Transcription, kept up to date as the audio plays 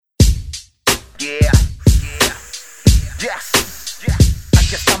Yeah. Yes.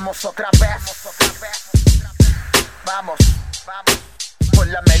 Aquí estamos otra vez. Vamos.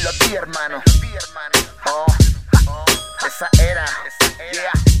 Con la melodía, hermano. Oh. Esa era.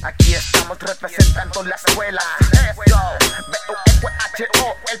 Yeah. Aquí estamos representando la escuela. Let's go.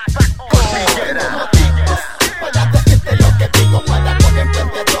 Buho, el Paco. Cordillera. Para decirte lo que digo, para poner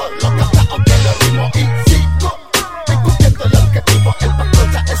entendedor lo que habla, aunque lo rimo y sigo discutiendo el objetivo. El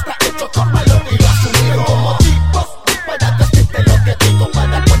patrón ya está hecho, tómalo y lo asumido. Tengo motivos para decirte lo que digo,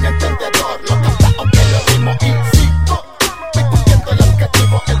 para poner entendedor lo que habla, aunque lo rimo y sigo discutiendo el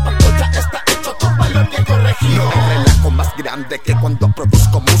objetivo. El patrón ya está hecho, tómalo y corregido. El relajo más grande que cuando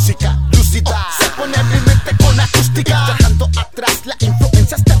produzco música lúcida se pone mi mente con acústica, dejando atrás la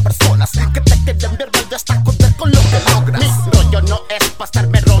influencias de personas que te quieren ver mal hasta joder con lo que logras. Mi rollo no es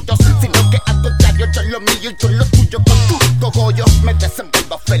pasarme rollos, sino que al contrario yo lo mío y tú lo tuyo con tu cogollo. Me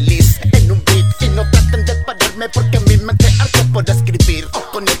desenvuelvo feliz en un beat y no traten de pararme porque mi mente arte por escribir.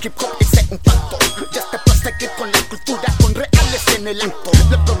 Con el hip hop hice un pacto y este proseguir con la cultura con reales en el acto.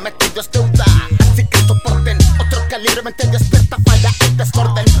 Lo prometido es deuda, así que soporten otro calibre, mente despierta para el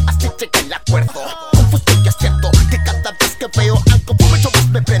desorden. Así llega el acuerdo, confuso y es cierto que cada vez que veo algo mucho más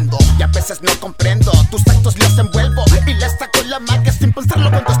me prendo y a veces no comprendo tus actos, los envuelvo y les saco la magia sin pensarlo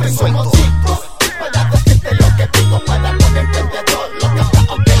cuando estoy suelto. Para decirte lo que digo, para poner entendedor lo que habla,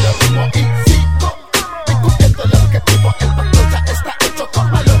 aunque lo rimo y sigo discutiendo el objetivo. El pacto ya está hecho,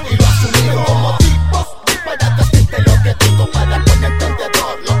 tómalo y lo asumido. Tengo motivos para decirte lo que digo, para poner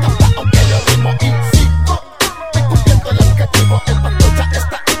entendedor lo que habla, aunque lo rimo y sigo discutiendo el objetivo. El pacto ya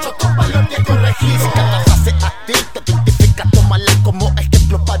está hecho, tómalo y corregido. Si cada fase a ti te identifica, tómala como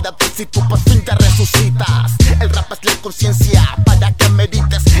ejemplo para ver si tú por fin te resucitas. El rap es la conciencia para que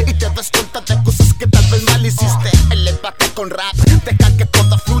medites y te des cuenta de cosas que tal vez mal hiciste. Elévate con rap, deja que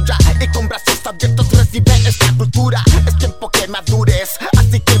todo fluya y con brazos abiertos recibe esta cultura. Es tiempo que madures,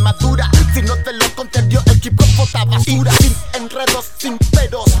 así que madura, si no de lo contrario el hip hop bota basura. Sin enredos, sin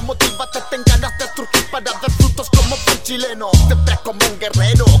peros, motívate, ten ganas de surgir para dar frutos como buen chileno. Siempre como un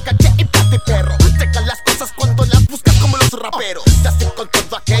guerrero, caché y pati perro. Checa las cosas cuando las buscas como los raperos. Y así con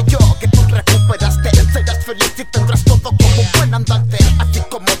todo aquello que tú recuperaste, serás feliz y tendrás todo como un buen andante. Así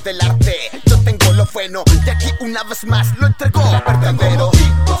como del arte, yo tengo lo bueno y aquí una vez más lo entrego verdadero.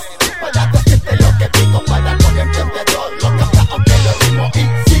 Para decirte lo que digo, para poner entendedor lo que habla, aunque lo rimo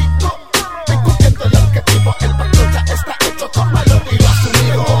y sigo discutiendo el objetivo. El patrón ya está hecho, tómalo y lo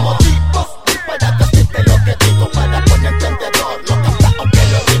asumido. Tengo motivos para decirte lo que digo, para poner entendedor lo que habla, aunque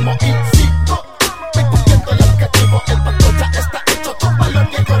lo rimo y sigo discutiendo el objetivo. El patrón ya está hecho, tómalo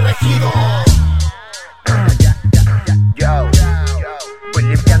y corregido. Yo voy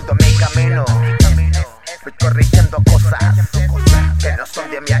limpiando mi camino, voy corrigiendo cosas que no son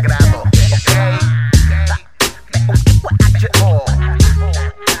de mi agrado, ok.